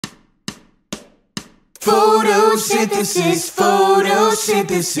Photosynthesis,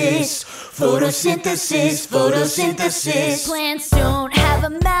 photosynthesis, photosynthesis, photosynthesis. Plants don't have a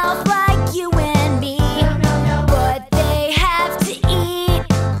mouth like you and me, but they have to eat.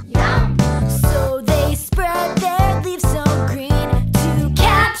 So they spread their leaves so green to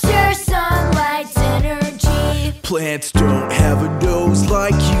capture sunlight's energy. Plants don't have a nose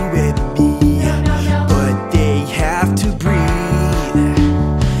like you and me, but they have to breathe.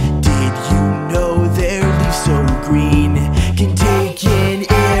 Did you know their leaves so green can take in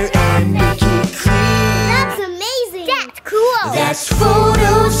air and make it clean? That's amazing! That's cool! That's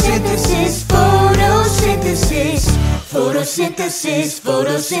photosynthesis, photosynthesis, photosynthesis,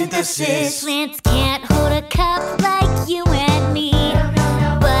 photosynthesis. Plants can't hold a cup like you and me,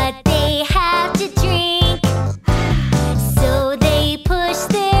 but they have to drink. So they push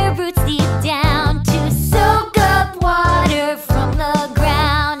their roots deep down to soak up water from the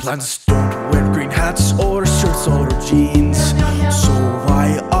ground. Plants don't wear green hats or shirts or jeans, so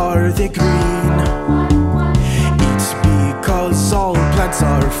why are they green? It's because all plants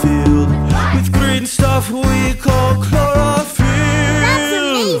are filled with green stuff we call chlorophyll. That's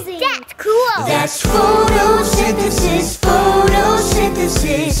amazing! That's cool! That's photosynthesis,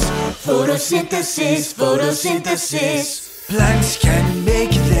 photosynthesis, photosynthesis, photosynthesis. Plants can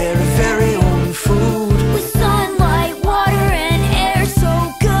make their very own food. With sunlight, water, and air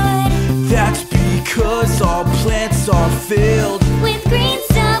so good. That's because all plants are filled With green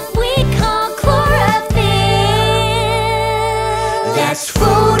stuff we call chlorophyll. That's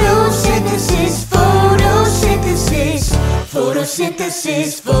photosynthesis, photosynthesis,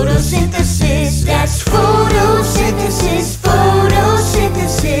 photosynthesis, photosynthesis. That's photosynthesis,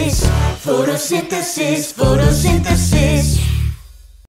 photosynthesis, photosynthesis, photosynthesis.